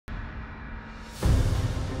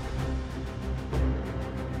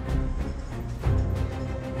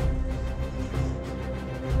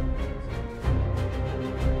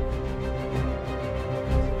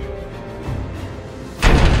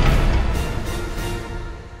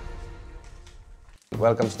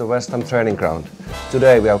welcome to the West Ham training ground.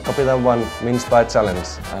 Today we have Capital 1 Mince Pie Challenge,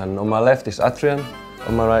 and on my left is Adrian,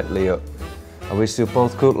 on my right Leo. I wish you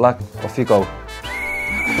both good luck. Off you go.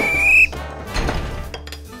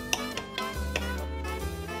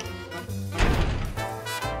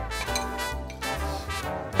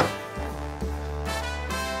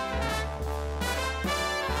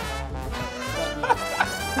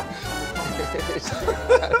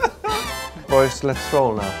 Boys, let's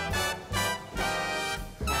roll now.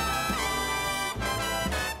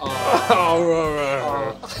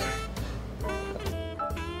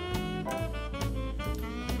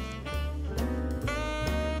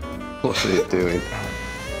 What are you doing?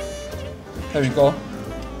 There you go.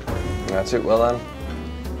 That's it, well done.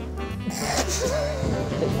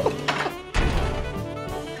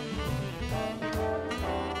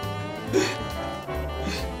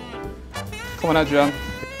 Come on, Adrian.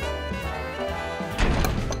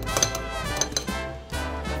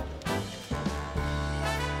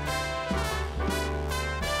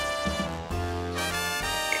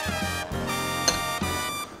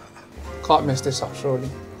 Can't mess this up, surely.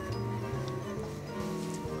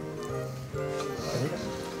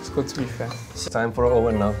 It's good to be fair. It's time for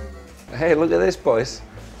Owen now. Hey, look at this, boys.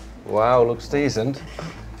 Wow, looks decent.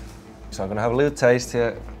 So I'm gonna have a little taste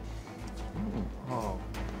here. Oh.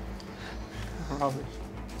 Rubbish.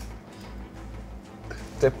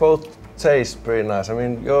 They both taste pretty nice. I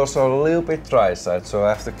mean, you're also a little bit dry side, so I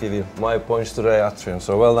have to give you my points today, Adrian.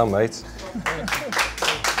 So well done, mate.